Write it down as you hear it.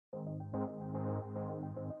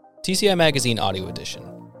TCI Magazine Audio Edition.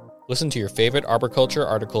 Listen to your favorite arboriculture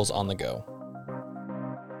articles on the go.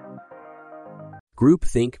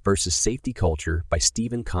 Groupthink versus Safety Culture by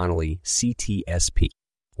Stephen Connolly, CTSP.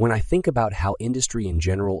 When I think about how industry in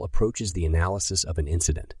general approaches the analysis of an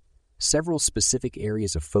incident, several specific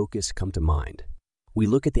areas of focus come to mind. We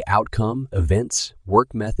look at the outcome, events,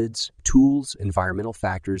 work methods, tools, environmental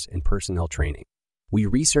factors, and personnel training. We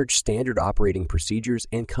research standard operating procedures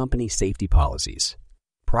and company safety policies.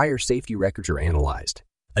 Prior safety records are analyzed.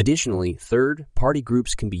 Additionally, third-party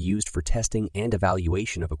groups can be used for testing and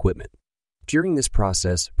evaluation of equipment. During this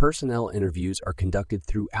process, personnel interviews are conducted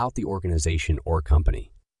throughout the organization or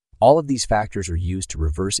company. All of these factors are used to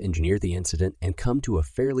reverse engineer the incident and come to a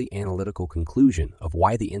fairly analytical conclusion of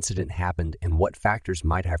why the incident happened and what factors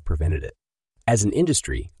might have prevented it. As an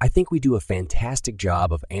industry, I think we do a fantastic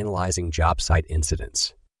job of analyzing job site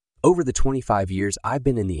incidents. Over the 25 years I've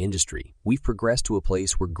been in the industry, we've progressed to a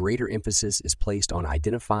place where greater emphasis is placed on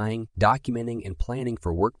identifying, documenting, and planning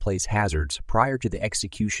for workplace hazards prior to the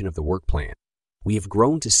execution of the work plan. We have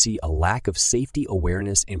grown to see a lack of safety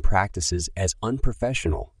awareness and practices as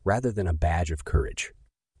unprofessional rather than a badge of courage.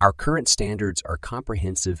 Our current standards are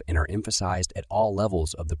comprehensive and are emphasized at all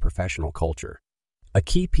levels of the professional culture. A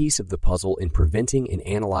key piece of the puzzle in preventing and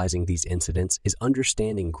analyzing these incidents is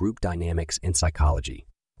understanding group dynamics and psychology.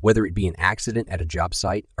 Whether it be an accident at a job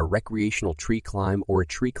site, a recreational tree climb, or a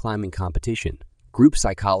tree climbing competition, group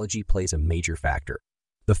psychology plays a major factor.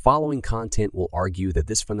 The following content will argue that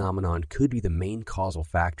this phenomenon could be the main causal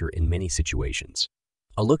factor in many situations.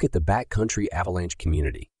 A look at the backcountry avalanche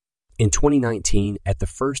community. In 2019, at the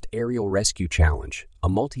first Aerial Rescue Challenge, a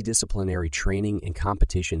multidisciplinary training and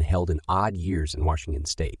competition held in odd years in Washington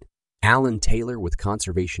State, Alan Taylor with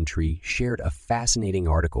Conservation Tree shared a fascinating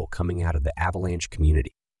article coming out of the avalanche community.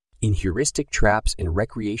 In Heuristic Traps in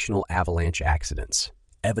Recreational Avalanche Accidents,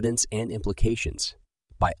 Evidence and Implications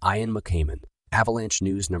by Ian McCammon, Avalanche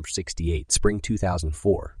News number 68, Spring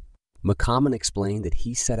 2004. McCammon explained that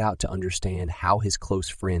he set out to understand how his close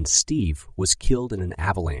friend Steve was killed in an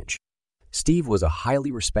avalanche. Steve was a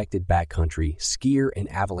highly respected backcountry skier and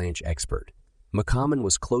avalanche expert. McCammon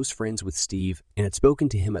was close friends with Steve and had spoken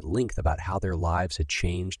to him at length about how their lives had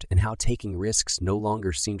changed and how taking risks no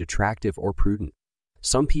longer seemed attractive or prudent.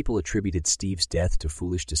 Some people attributed Steve's death to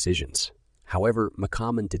foolish decisions. However,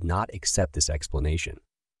 McCammon did not accept this explanation.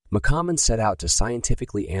 McCammon set out to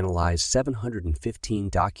scientifically analyze 715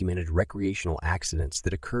 documented recreational accidents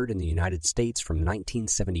that occurred in the United States from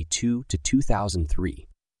 1972 to 2003.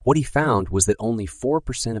 What he found was that only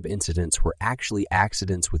 4% of incidents were actually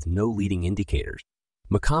accidents with no leading indicators.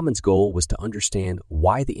 McCammon's goal was to understand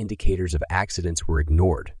why the indicators of accidents were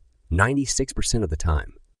ignored, 96% of the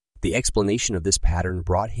time. The explanation of this pattern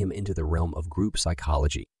brought him into the realm of group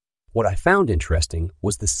psychology. What I found interesting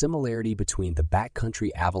was the similarity between the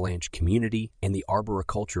backcountry avalanche community and the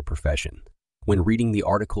arboriculture profession. When reading the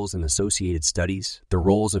articles and associated studies, the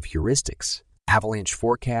roles of heuristics, avalanche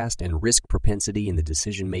forecast, and risk propensity in the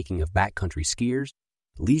decision-making of backcountry skiers,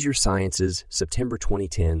 Leisure Sciences, September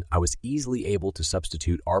 2010, I was easily able to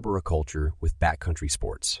substitute arboriculture with backcountry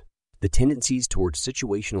sports. The tendencies towards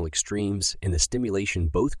situational extremes and the stimulation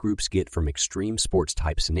both groups get from extreme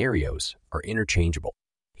sports-type scenarios are interchangeable.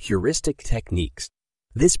 Heuristic techniques.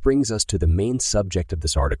 This brings us to the main subject of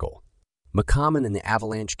this article. McCammon and the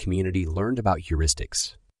avalanche community learned about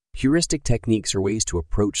heuristics. Heuristic techniques are ways to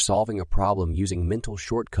approach solving a problem using mental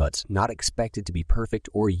shortcuts not expected to be perfect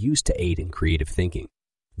or used to aid in creative thinking.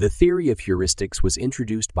 The theory of heuristics was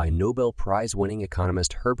introduced by Nobel Prize-winning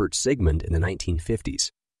economist Herbert Sigmund in the 1950s.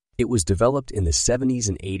 It was developed in the 70s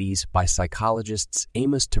and 80s by psychologists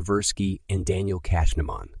Amos Tversky and Daniel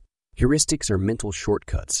Kahneman. Heuristics are mental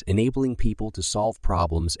shortcuts enabling people to solve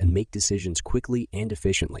problems and make decisions quickly and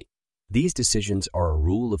efficiently. These decisions are a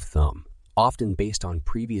rule of thumb, often based on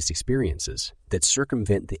previous experiences, that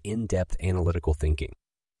circumvent the in-depth analytical thinking.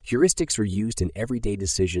 Heuristics are used in everyday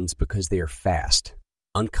decisions because they are fast,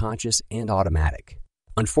 unconscious, and automatic.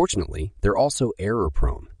 Unfortunately, they're also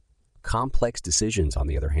error-prone. Complex decisions, on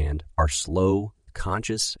the other hand, are slow,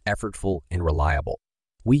 conscious, effortful, and reliable.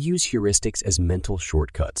 We use heuristics as mental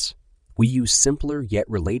shortcuts. We use simpler yet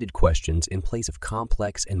related questions in place of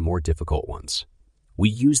complex and more difficult ones. We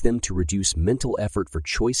use them to reduce mental effort for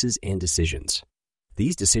choices and decisions.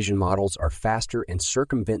 These decision models are faster and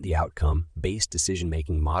circumvent the outcome-based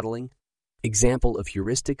decision-making modeling. Example of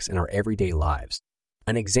heuristics in our everyday lives.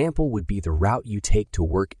 An example would be the route you take to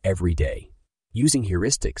work every day. Using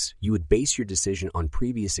heuristics, you would base your decision on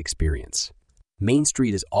previous experience. Main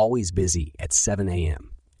Street is always busy at 7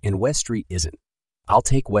 a.m., and West Street isn't. I'll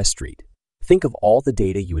take West Street. Think of all the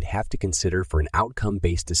data you would have to consider for an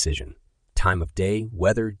outcome-based decision. Time of day,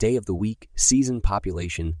 weather, day of the week, season,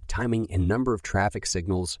 population, timing, and number of traffic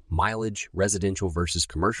signals, mileage, residential versus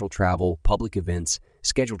commercial travel, public events,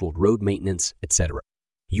 scheduled road maintenance, etc.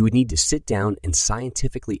 You would need to sit down and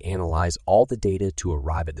scientifically analyze all the data to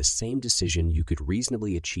arrive at the same decision you could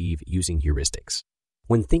reasonably achieve using heuristics.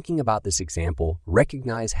 When thinking about this example,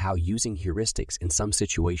 recognize how using heuristics in some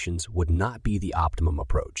situations would not be the optimum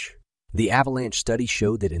approach. The Avalanche study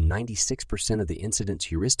showed that in 96% of the incidents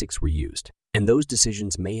heuristics were used, and those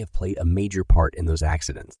decisions may have played a major part in those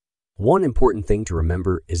accidents. One important thing to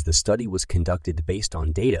remember is the study was conducted based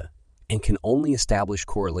on data and can only establish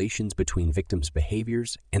correlations between victims'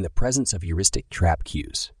 behaviors and the presence of heuristic trap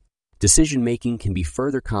cues. Decision-making can be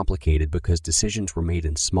further complicated because decisions were made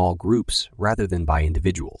in small groups rather than by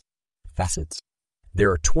individuals. Facets.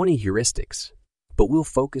 There are 20 heuristics, but we'll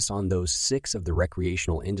focus on those 6 of the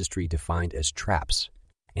recreational industry defined as traps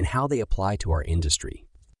and how they apply to our industry.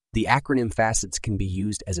 The acronym facets can be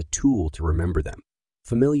used as a tool to remember them.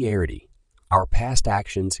 Familiarity. Our past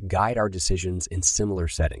actions guide our decisions in similar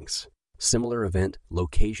settings. Similar event,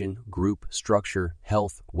 location, group, structure,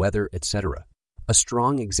 health, weather, etc. A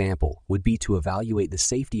strong example would be to evaluate the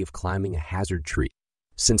safety of climbing a hazard tree.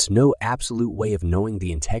 Since no absolute way of knowing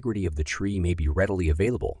the integrity of the tree may be readily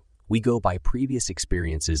available, we go by previous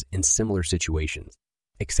experiences in similar situations.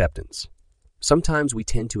 Acceptance. Sometimes we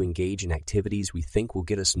tend to engage in activities we think will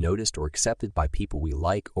get us noticed or accepted by people we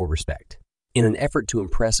like or respect. In an effort to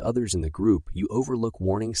impress others in the group, you overlook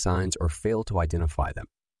warning signs or fail to identify them.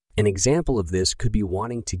 An example of this could be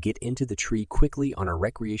wanting to get into the tree quickly on a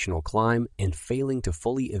recreational climb and failing to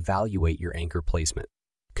fully evaluate your anchor placement.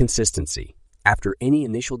 Consistency. After any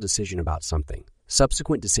initial decision about something,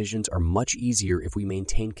 subsequent decisions are much easier if we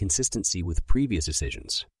maintain consistency with previous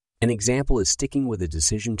decisions. An example is sticking with a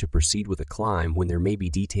decision to proceed with a climb when there may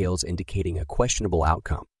be details indicating a questionable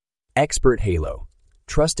outcome. Expert halo.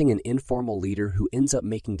 Trusting an informal leader who ends up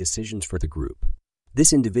making decisions for the group.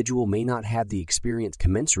 This individual may not have the experience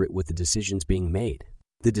commensurate with the decisions being made.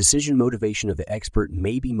 The decision motivation of the expert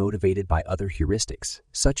may be motivated by other heuristics,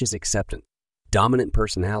 such as acceptance. Dominant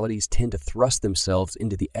personalities tend to thrust themselves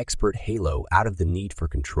into the expert halo out of the need for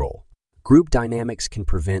control. Group dynamics can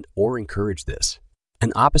prevent or encourage this.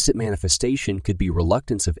 An opposite manifestation could be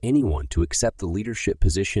reluctance of anyone to accept the leadership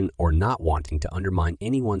position or not wanting to undermine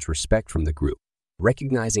anyone's respect from the group.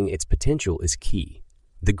 Recognizing its potential is key.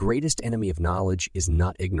 The greatest enemy of knowledge is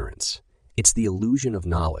not ignorance. It's the illusion of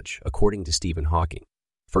knowledge, according to Stephen Hawking.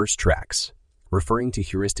 First tracks, referring to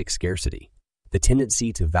heuristic scarcity, the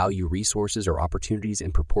tendency to value resources or opportunities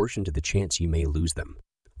in proportion to the chance you may lose them.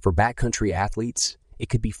 For backcountry athletes, it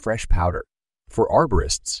could be fresh powder. For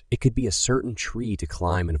arborists, it could be a certain tree to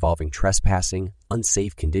climb involving trespassing,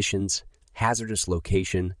 unsafe conditions, hazardous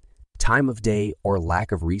location, time of day, or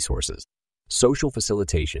lack of resources. Social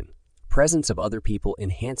facilitation. Presence of other people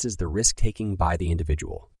enhances the risk-taking by the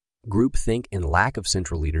individual. Groupthink and lack of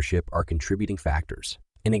central leadership are contributing factors.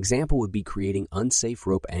 An example would be creating unsafe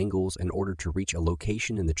rope angles in order to reach a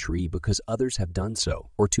location in the tree because others have done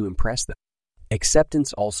so, or to impress them.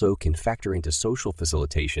 Acceptance also can factor into social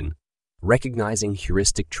facilitation. Recognizing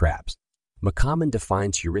heuristic traps. McCommon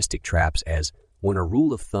defines heuristic traps as when a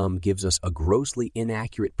rule of thumb gives us a grossly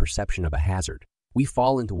inaccurate perception of a hazard, we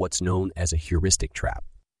fall into what's known as a heuristic trap.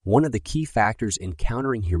 One of the key factors in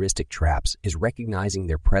countering heuristic traps is recognizing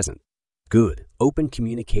their presence. Good, open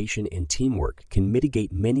communication and teamwork can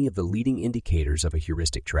mitigate many of the leading indicators of a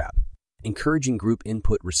heuristic trap. Encouraging group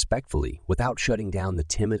input respectfully without shutting down the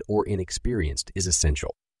timid or inexperienced is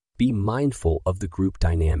essential. Be mindful of the group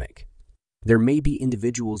dynamic. There may be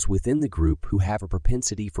individuals within the group who have a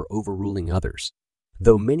propensity for overruling others.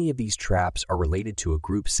 Though many of these traps are related to a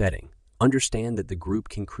group setting, understand that the group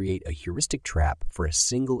can create a heuristic trap for a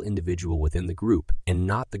single individual within the group and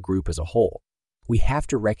not the group as a whole. We have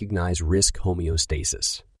to recognize risk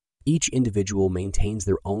homeostasis. Each individual maintains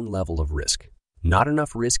their own level of risk. Not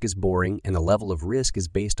enough risk is boring, and the level of risk is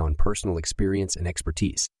based on personal experience and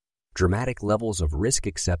expertise. Dramatic levels of risk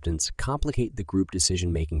acceptance complicate the group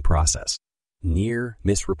decision-making process. Near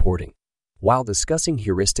misreporting. While discussing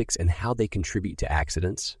heuristics and how they contribute to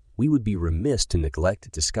accidents, we would be remiss to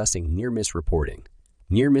neglect discussing near misreporting.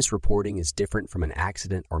 Near misreporting is different from an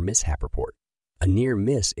accident or mishap report. A near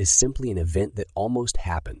miss is simply an event that almost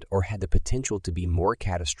happened or had the potential to be more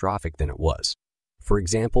catastrophic than it was. For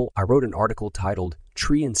example, I wrote an article titled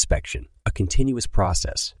Tree Inspection, a Continuous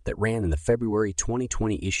Process that ran in the February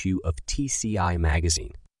 2020 issue of TCI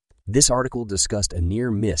magazine. This article discussed a near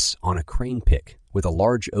miss on a crane pick with a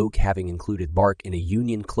large oak having included bark in a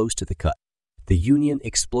union close to the cut. The union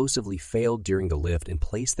explosively failed during the lift and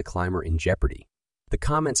placed the climber in jeopardy. The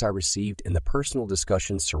comments I received and the personal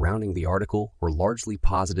discussions surrounding the article were largely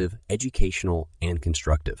positive, educational, and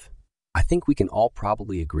constructive. I think we can all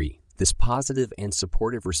probably agree this positive and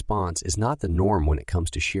supportive response is not the norm when it comes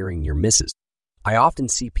to sharing near misses. I often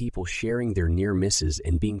see people sharing their near misses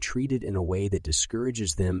and being treated in a way that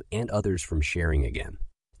discourages them and others from sharing again.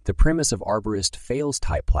 The premise of arborist fails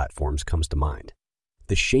type platforms comes to mind.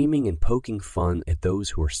 The shaming and poking fun at those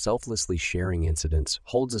who are selflessly sharing incidents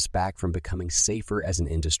holds us back from becoming safer as an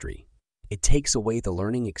industry. It takes away the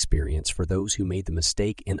learning experience for those who made the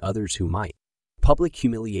mistake and others who might. Public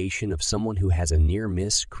humiliation of someone who has a near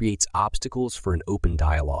miss creates obstacles for an open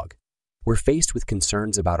dialogue. We're faced with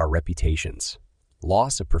concerns about our reputations,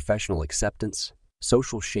 loss of professional acceptance,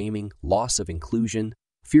 social shaming, loss of inclusion,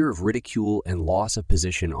 fear of ridicule, and loss of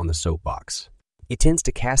position on the soapbox. It tends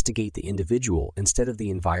to castigate the individual instead of the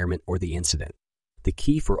environment or the incident. The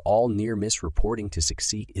key for all near-miss reporting to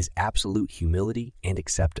succeed is absolute humility and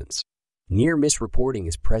acceptance. Near-miss reporting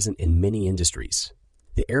is present in many industries.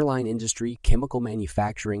 The airline industry, chemical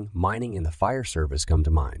manufacturing, mining, and the fire service come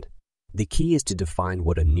to mind. The key is to define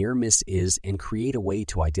what a near-miss is and create a way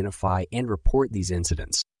to identify and report these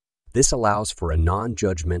incidents. This allows for a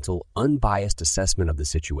non-judgmental, unbiased assessment of the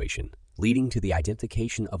situation, leading to the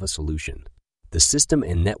identification of a solution. The system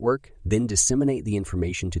and network then disseminate the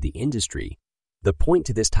information to the industry. The point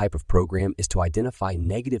to this type of program is to identify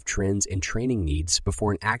negative trends and training needs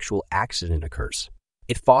before an actual accident occurs.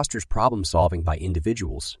 It fosters problem solving by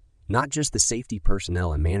individuals, not just the safety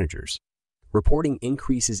personnel and managers. Reporting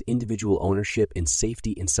increases individual ownership in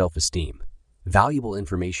safety and self-esteem. Valuable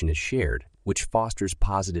information is shared, which fosters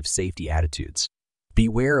positive safety attitudes.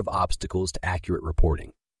 Beware of obstacles to accurate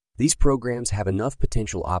reporting. These programs have enough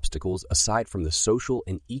potential obstacles aside from the social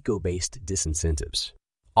and eco-based disincentives.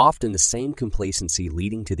 Often the same complacency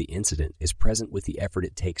leading to the incident is present with the effort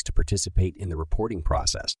it takes to participate in the reporting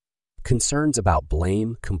process. Concerns about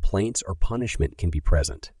blame, complaints, or punishment can be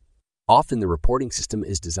present. Often the reporting system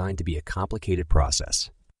is designed to be a complicated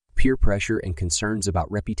process. Peer pressure and concerns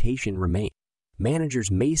about reputation remain.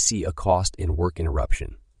 Managers may see a cost in work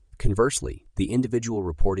interruption. Conversely, the individual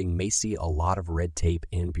reporting may see a lot of red tape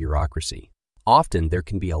and bureaucracy. Often, there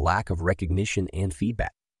can be a lack of recognition and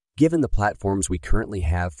feedback. Given the platforms we currently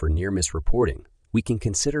have for near-miss reporting, we can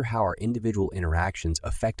consider how our individual interactions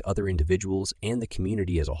affect other individuals and the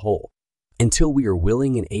community as a whole. Until we are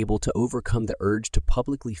willing and able to overcome the urge to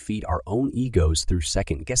publicly feed our own egos through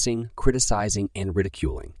second-guessing, criticizing, and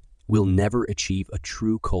ridiculing, we'll never achieve a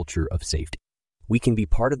true culture of safety. We can be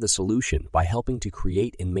part of the solution by helping to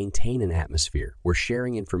create and maintain an atmosphere where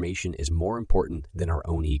sharing information is more important than our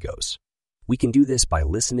own egos. We can do this by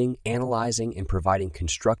listening, analyzing, and providing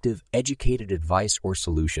constructive, educated advice or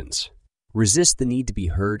solutions. Resist the need to be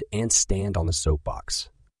heard and stand on the soapbox.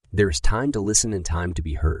 There is time to listen and time to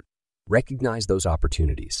be heard. Recognize those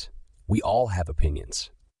opportunities. We all have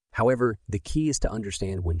opinions. However, the key is to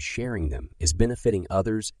understand when sharing them is benefiting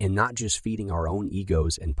others and not just feeding our own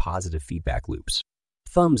egos and positive feedback loops.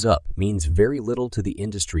 Thumbs up means very little to the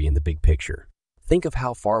industry in the big picture. Think of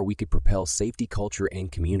how far we could propel safety culture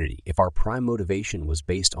and community if our prime motivation was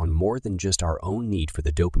based on more than just our own need for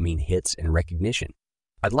the dopamine hits and recognition.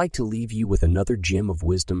 I'd like to leave you with another gem of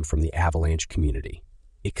wisdom from the Avalanche community.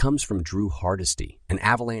 It comes from Drew Hardesty, an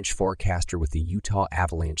Avalanche forecaster with the Utah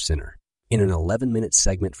Avalanche Center. In an 11-minute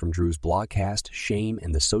segment from Drew's blogcast, Shame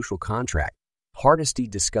and the Social Contract, Hardesty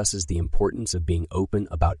discusses the importance of being open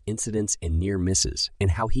about incidents and near misses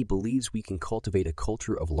and how he believes we can cultivate a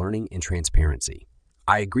culture of learning and transparency.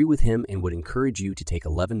 I agree with him and would encourage you to take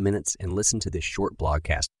 11 minutes and listen to this short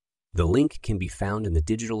blogcast. The link can be found in the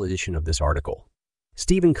digital edition of this article.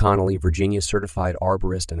 Stephen Connolly, Virginia certified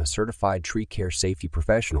arborist and a certified tree care safety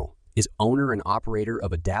professional, is owner and operator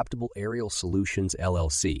of Adaptable Aerial Solutions,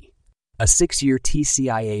 LLC, a 6-year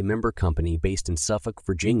TCIA member company based in Suffolk,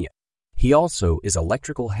 Virginia. He also is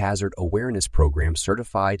Electrical Hazard Awareness Program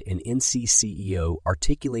certified and NCCEO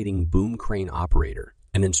Articulating Boom Crane Operator,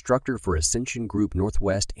 an instructor for Ascension Group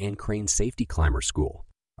Northwest and Crane Safety Climber School,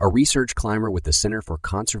 a research climber with the Center for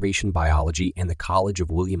Conservation Biology and the College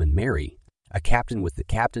of William and Mary, a captain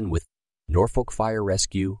with Norfolk Fire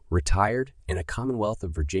Rescue, retired, and a Commonwealth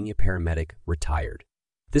of Virginia paramedic, retired.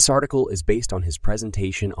 This article is based on his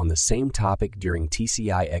presentation on the same topic during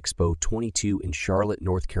TCI Expo 22 in Charlotte,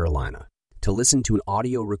 North Carolina. To listen to an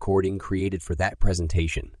audio recording created for that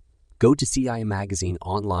presentation, go to CI Magazine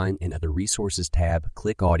online and at the Resources tab,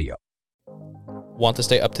 click Audio. Want to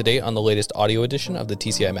stay up to date on the latest audio edition of the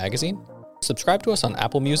TCI Magazine? Subscribe to us on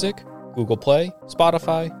Apple Music, Google Play,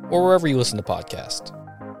 Spotify, or wherever you listen to podcasts.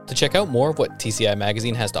 To check out more of what TCI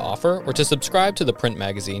Magazine has to offer or to subscribe to the print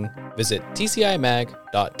magazine, visit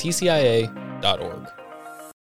tcimag.tcia.org.